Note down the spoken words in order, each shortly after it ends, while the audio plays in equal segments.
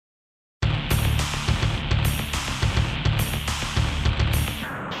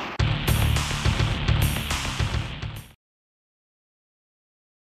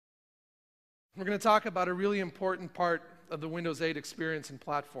We're going to talk about a really important part of the Windows 8 experience and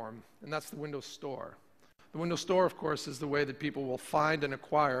platform, and that's the Windows Store. The Windows Store, of course, is the way that people will find and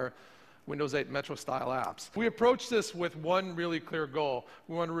acquire Windows 8 Metro-style apps. We approach this with one really clear goal.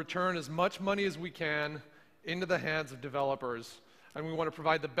 We want to return as much money as we can into the hands of developers, and we want to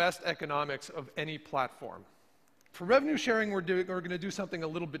provide the best economics of any platform. For revenue sharing, we're going to do something a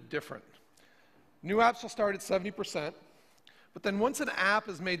little bit different. New apps will start at 70%, but then once an app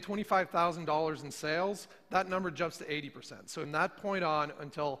has made $25,000 in sales, that number jumps to 80%. So from that point on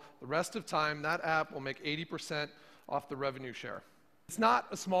until the rest of time, that app will make 80% off the revenue share. It's not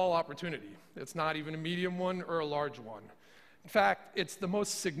a small opportunity. It's not even a medium one or a large one. In fact, it's the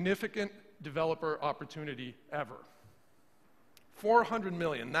most significant developer opportunity ever. 400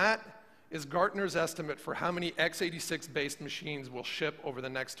 million. That is Gartner's estimate for how many x86-based machines will ship over the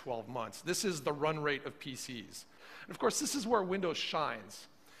next 12 months. This is the run rate of PCs. And of course, this is where Windows shines,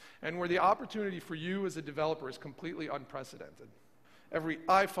 and where the opportunity for you as a developer is completely unprecedented. Every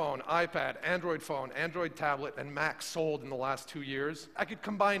iPhone, iPad, Android phone, Android tablet, and Mac sold in the last 2 years, I could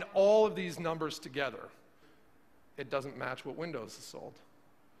combine all of these numbers together. It doesn't match what Windows has sold.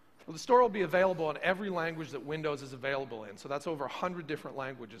 Well, the store will be available in every language that Windows is available in, so that's over 100 different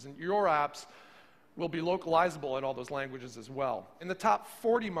languages, and your apps will be localizable in all those languages as well. In the top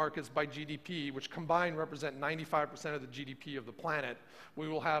 40 markets by GDP, which combined represent 95% of the GDP of the planet, we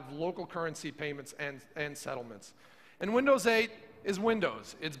will have local currency payments and settlements. And Windows 8 is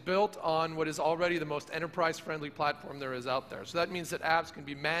Windows. It's built on what is already the most enterprise-friendly platform there is out there. So that means that apps can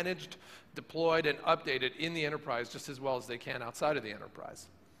be managed, deployed, and updated in the enterprise just as well as they can outside of the enterprise.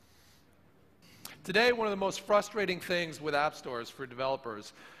 Today, one of the most frustrating things with app stores for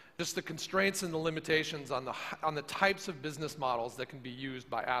developers, just the constraints and the limitations on the types of business models that can be used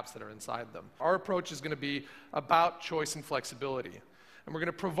by apps that are inside them. Our approach is going to be about choice and flexibility. And we're going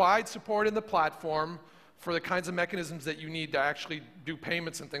to provide support in the platform for the kinds of mechanisms that you need to actually do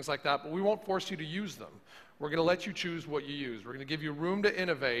payments and things like that, but we won't force you to use them. We're going to let you choose what you use. We're going to give you room to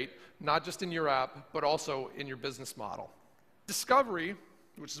innovate, not just in your app, but also in your business model. Discovery,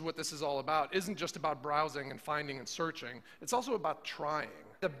 which is what this is all about, isn't just about browsing and finding and searching. It's also about trying.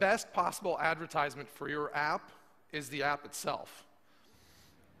 The best possible advertisement for your app is the app itself.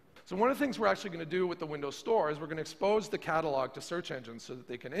 So one of the things we're actually going to do with the Windows Store is we're going to expose the catalog to search engines so that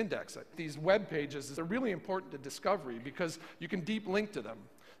they can index it. These web pages are really important to discovery because you can deep link to them.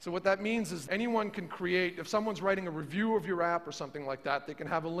 So what that means is anyone can create, if someone's writing a review of your app or something like that, they can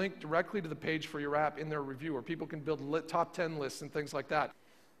have a link directly to the page for your app in their review, or people can build top 10 lists and things like that.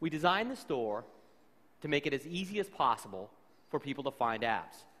 We designed the store to make it as easy as possible for people to find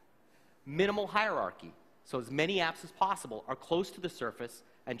apps. Minimal hierarchy, so as many apps as possible are close to the surface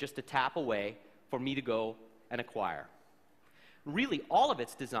and just a tap away for me to go and acquire. Really, all of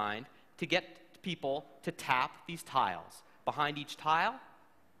it's designed to get people to tap these tiles. Behind each tile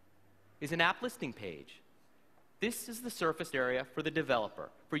is an app listing page. This is the surface area for the developer,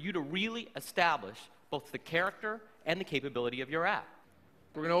 for you to really establish both the character and the capability of your app.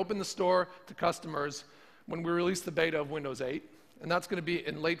 We're going to open the store to customers when we release the beta of Windows 8, and that's going to be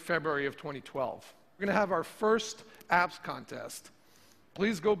in late February of 2012. We're going to have our first apps contest.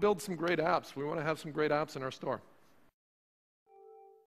 Please go build some great apps. We want to have some great apps in our store.